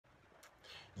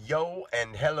Yo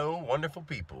and hello, wonderful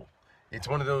people. It's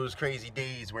one of those crazy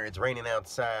days where it's raining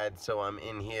outside, so I'm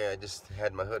in here. I just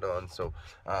had my hood on, so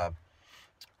uh,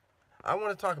 I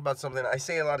want to talk about something. I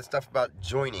say a lot of stuff about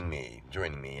joining me,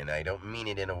 and I don't mean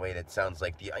it in a way that sounds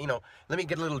like let me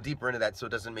get a little deeper into that so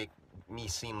it doesn't make me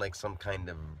seem like some kind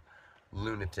of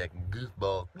lunatic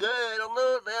goofball. Yeah, I don't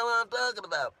know what the hell I'm talking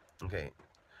about. Okay.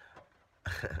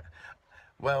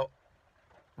 Well,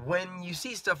 when you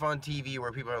see stuff on TV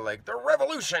where people are like, the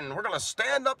revolution, we're gonna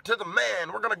stand up to the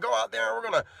man, we're gonna go out there,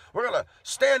 and we're gonna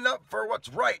stand up for what's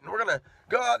right, and we're gonna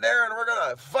go out there and we're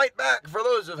gonna fight back for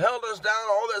those who've held us down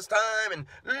all this time,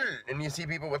 and you see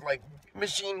people with like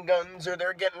machine guns, or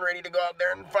they're getting ready to go out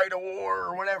there and fight a war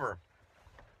or whatever.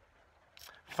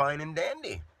 Fine and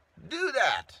dandy, do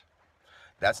that.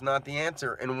 That's not the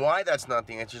answer, and why that's not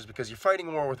the answer is because you're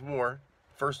fighting war with war,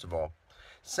 first of all.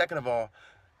 Second of all,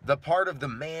 the part of the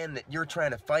man that you're trying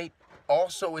to fight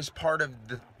also is part of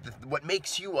what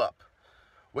makes you up.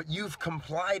 What you've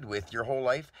complied with your whole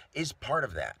life is part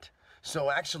of that. So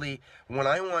actually, when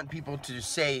I want people to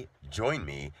say, join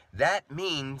me, that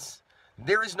means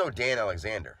there is no Dan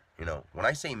Alexander. When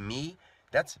I say me,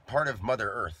 that's part of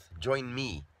Mother Earth. Join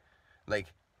me.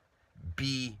 Like,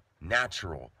 be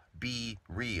natural, be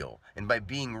real. And by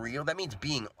being real, that means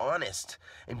being honest.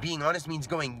 And being honest means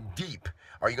going deep.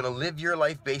 Are you going to live your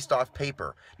life based off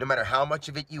paper? No matter how much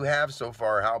of it you have so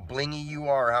far, how blingy you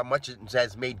are, how much it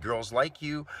has made girls like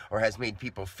you, or has made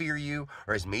people fear you,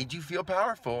 or has made you feel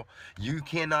powerful, you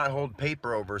cannot hold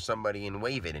paper over somebody and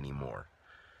wave it anymore.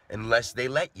 Unless they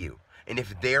let you. And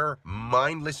if they're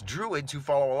mindless druids who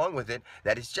follow along with it,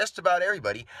 that is just about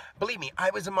everybody. Believe me, I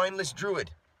was a mindless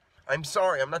druid. I'm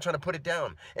sorry, I'm not trying to put it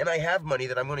down. And I have money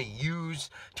that I'm going to use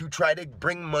to try to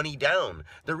bring money down.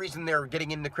 The reason they're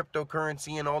getting into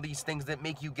cryptocurrency and all these things that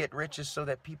make you get rich is so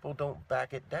that people don't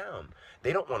back it down.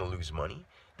 They don't want to lose money.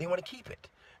 They want to keep it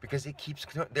because it keeps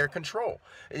their control.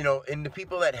 And the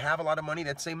people that have a lot of money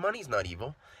that say money's not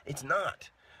evil, it's not.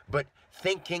 But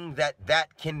thinking that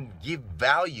that can give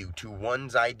value to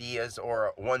one's ideas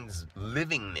or one's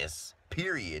livingness,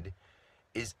 period,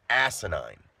 is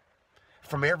asinine.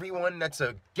 From everyone that's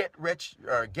a get rich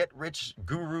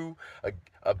guru,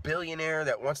 a billionaire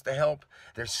that wants to help,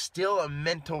 there's still a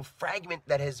mental fragment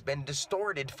that has been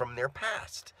distorted from their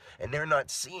past, and they're not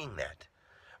seeing that.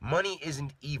 Money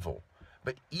isn't evil,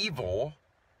 but evil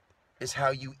is how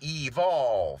you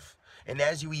evolve. And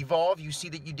as you evolve, you see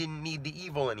that you didn't need the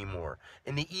evil anymore.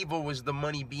 And the evil was the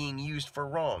money being used for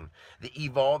wrong. The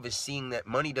evolve is seeing that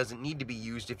money doesn't need to be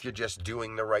used if you're just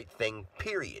doing the right thing,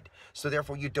 period. So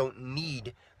therefore, you don't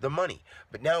need the money.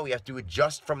 But now we have to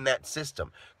adjust from that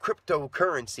system.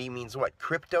 Cryptocurrency means what?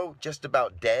 Crypto, just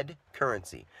about dead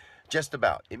currency. Just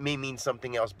about. It may mean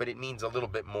something else, but it means a little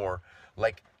bit more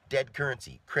like dead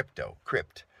currency. Crypto,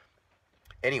 crypt.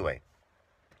 Anyway,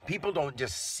 people don't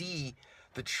just see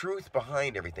the truth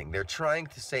behind everything. They're trying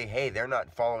to say, hey, they're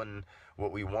not following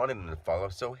what we wanted them to follow,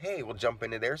 so hey, we'll jump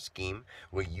into their scheme,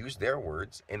 we'll use their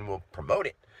words, and we'll promote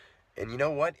it. And you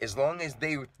know what? As long as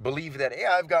they believe that, hey,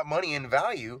 I've got money and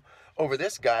value over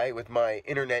this guy with my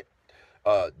internet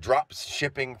drop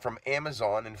shipping from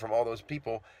Amazon and from all those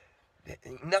people,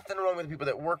 nothing wrong with the people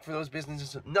that work for those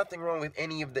businesses, nothing wrong with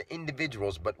any of the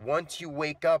individuals, but once you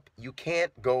wake up, you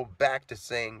can't go back to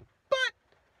saying,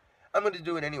 I'm going to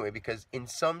do it anyway because in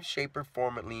some shape or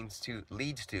form it leads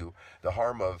to the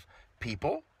harm of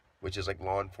people, which is like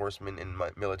law enforcement and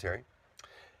military,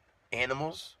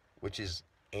 animals, which is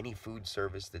any food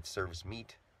service that serves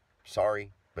meat.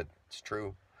 Sorry, but it's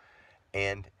true.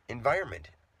 And environment.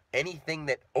 Anything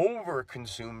that over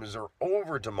consumes or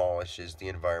over demolishes the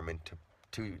environment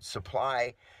to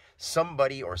supply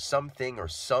somebody or something or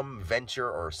some venture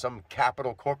or some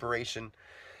capital corporation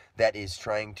that is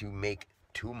trying to make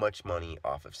too much money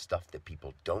off of stuff that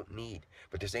people don't need.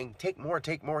 But they're saying, take more,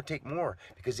 take more, take more.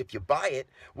 Because if you buy it,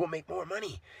 we'll make more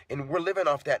money. And we're living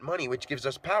off that money, which gives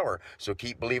us power. So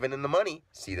keep believing in the money.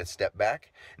 See the step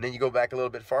back? And then you go back a little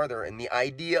bit farther, and the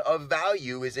idea of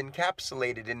value is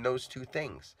encapsulated in those two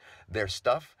things. Their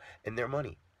stuff and their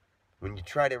money. When you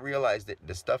try to realize that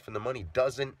the stuff and the money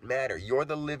doesn't matter. You're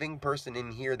the living person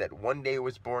in here that one day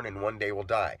was born and one day will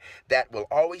die. That will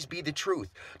always be the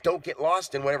truth. Don't get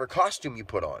lost in whatever costume you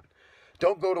put on.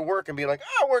 Don't go to work and be like,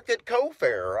 I work at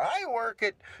CoFair, or I work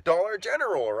at Dollar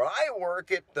General, or I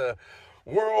work at the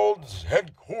world's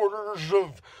headquarters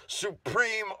of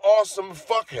supreme awesome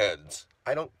fuckheads.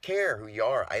 I don't care who you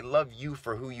are. I love you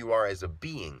for who you are as a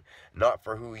being, not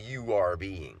for who you are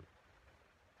being.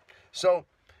 So,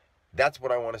 that's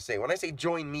what I want to say. When I say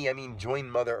join me, I mean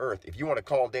join Mother Earth. If you want to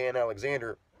call Dan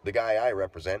Alexander the guy I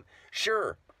represent,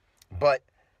 sure. But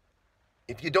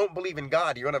If you don't believe in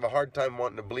God, you're going to have a hard time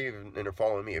wanting to believe in or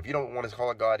following me. If you don't want to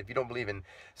call it God, if you don't believe in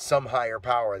some higher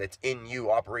power that's in you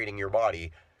operating your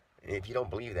body, if you don't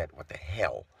believe that, what the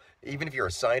hell? Even if you're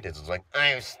a scientist, it's like,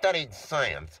 I've studied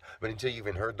science. But until you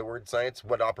even heard the word science,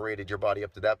 what operated your body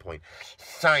up to that point?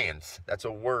 Science. That's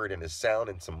a word and a sound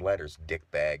and some letters,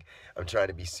 dickbag. I'm trying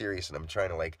to be serious, and I'm trying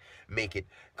to, like, make it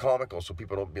comical so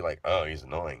people don't be like, oh, he's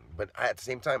annoying. But at the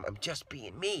same time, I'm just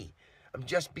being me. I'm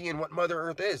just being what Mother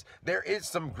Earth is. There is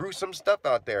some gruesome stuff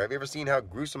out there. Have you ever seen how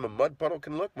gruesome a mud puddle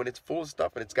can look when it's full of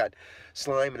stuff and it's got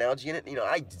slime and algae in it? You know,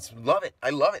 I just love it. I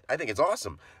love it. I think it's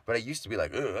awesome. But I used to be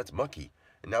like, ugh, that's mucky.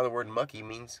 And now the word mucky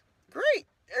means great.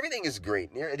 Everything is great.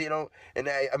 You know, and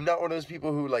I'm not one of those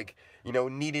people who, like, you know,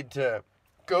 needed to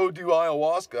go do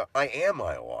ayahuasca. I am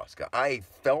ayahuasca. I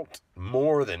felt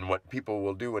more than what people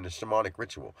will do in a shamanic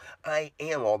ritual. I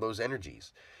am all those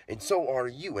energies. And so are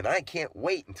you. And I can't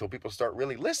wait until people start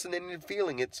really listening and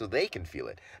feeling it so they can feel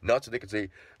it. Not so they can say,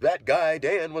 that guy,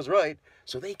 Dan, was right.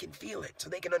 So they can feel it. So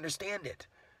they can understand it.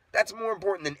 That's more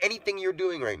important than anything you're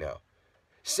doing right now.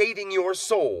 Saving your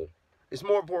soul is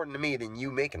more important to me than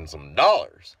you making some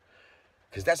dollars.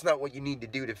 Because that's not what you need to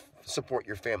do to support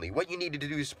your family. What you need to do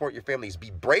to support your family is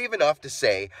be brave enough to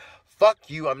say, fuck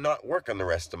you, I'm not working the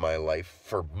rest of my life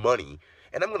for money.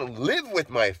 And I'm going to live with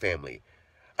my family.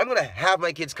 I'm going to have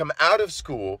my kids come out of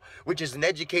school, which is an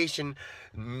education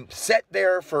set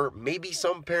there for maybe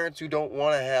some parents who don't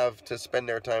want to have to spend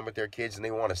their time with their kids and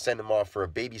they want to send them off for a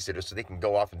babysitter so they can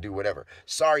go off and do whatever.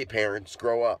 Sorry, parents,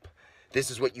 grow up. This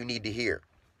is what you need to hear.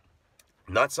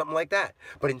 Not something like that.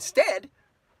 But instead,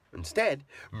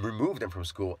 remove them from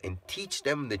school and teach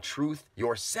them the truth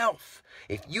yourself.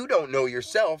 If you don't know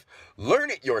yourself, learn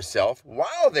it yourself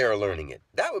while they're learning it.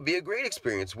 That would be a great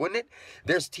experience, wouldn't it?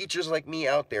 There's teachers like me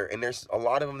out there, and there's a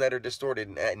lot of them that are distorted,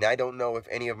 and I don't know if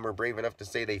any of them are brave enough to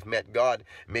say they've met God.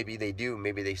 Maybe they do,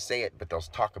 maybe they say it, but they'll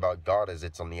talk about God as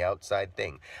it's on the outside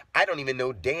thing. I don't even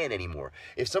know Dan anymore.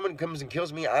 If someone comes and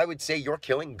kills me, I would say you're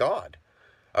killing God.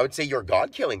 I would say you're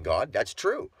God killing God. That's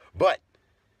true. But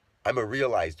I'm a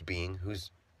realized being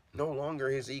who's no longer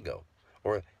his ego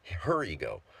or her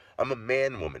ego. I'm a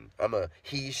man, woman. I'm a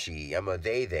he, she. I'm a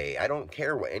they. I don't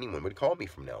care what anyone would call me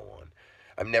from now on.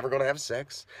 I'm never going to have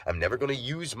sex. I'm never going to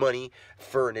use money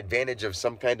for an advantage of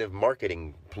some kind of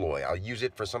marketing ploy. I'll use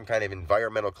it for some kind of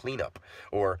environmental cleanup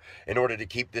or in order to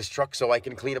keep this truck so I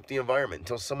can clean up the environment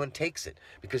until someone takes it.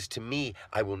 Because to me,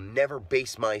 I will never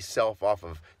base myself off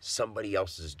of somebody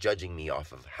else's judging me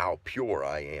off of how pure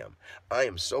I am. I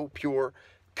am so pure.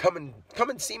 Come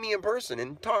and see me in person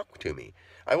and talk to me.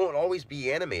 I won't always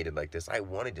be animated like this. I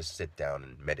wanted to sit down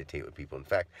and meditate with people. In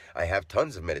fact, I have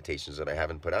tons of meditations that I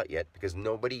haven't put out yet because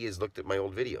nobody has looked at my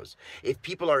old videos. If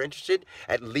people are interested,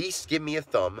 at least give me a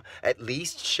thumb, at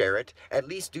least share it, at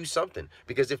least do something.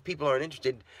 Because if people aren't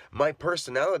interested, my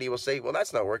personality will say, well,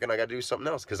 that's not working. I got to do something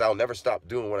else because I'll never stop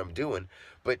doing what I'm doing.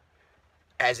 But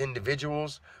as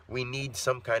individuals, we need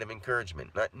some kind of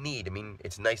encouragement. Not need. I mean,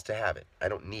 it's nice to have it. I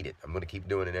don't need it. I'm going to keep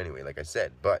doing it anyway, like I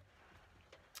said. But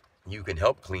you can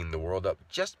help clean the world up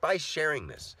just by sharing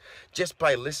this, just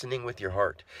by listening with your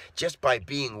heart, just by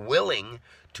being willing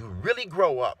to really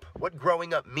grow up. What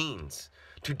growing up means,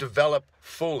 to develop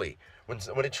fully.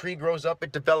 When a tree grows up,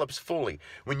 it develops fully.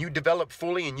 When you develop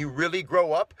fully and you really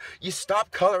grow up, you stop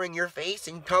coloring your face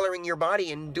and coloring your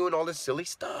body and doing all this silly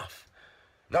stuff.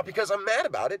 Not because I'm mad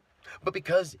about it, but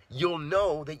because you'll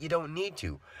know that you don't need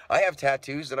to. I have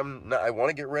tattoos that I want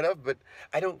to get rid of, but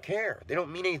I don't care. They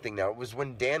don't mean anything now. It was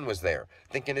when Dan was there,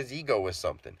 thinking his ego was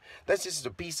something. That's just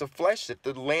a piece of flesh that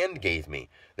the land gave me,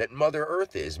 that Mother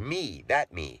Earth is, me,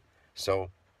 that me. So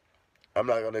I'm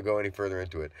not going to go any further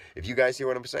into it. If you guys hear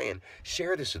what I'm saying,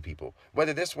 share this with people.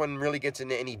 Whether this one really gets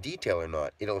into any detail or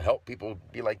not, it'll help people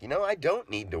be like, you know, I don't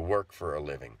need to work for a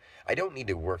living. I don't need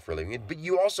to work for a living. But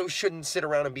you also shouldn't sit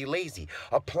around and be lazy.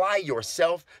 Apply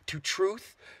yourself to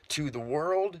truth, to the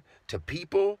world, to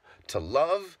people, to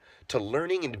love, to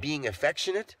learning and being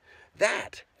affectionate.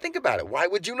 Think about it. Why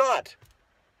would you not?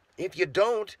 If you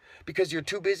don't, because you're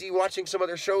too busy watching some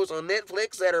other shows on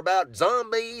Netflix that are about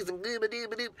zombies and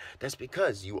dooba-dooba-doob, that's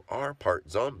because you are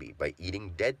part zombie by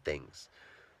eating dead things.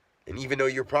 And even though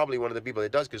you're probably one of the people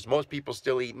that does, because most people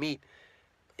still eat meat,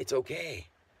 it's okay.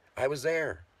 I was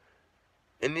there.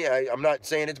 And yeah, I'm not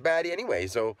saying it's bad anyway.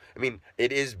 So, I mean,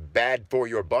 it is bad for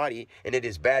your body and it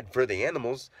is bad for the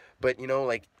animals. But, you know,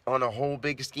 like on a whole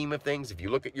big scheme of things, if you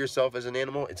look at yourself as an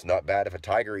animal, it's not bad if a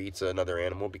tiger eats another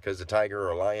animal because a tiger or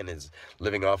a lion is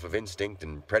living off of instinct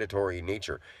and predatory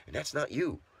nature. And that's not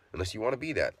you. unless you want to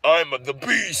be that. I'm the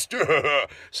beast.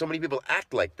 So many people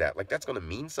act like that. Like that's going to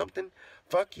mean something?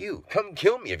 Fuck you. Come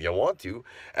kill me if you want to.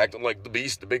 Acting like the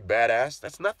beast, the big badass.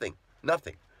 That's nothing.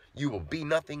 Nothing. You will be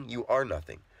nothing. You are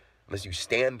nothing. Unless you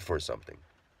stand for something.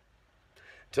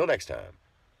 Till next time.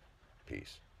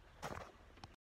 Peace.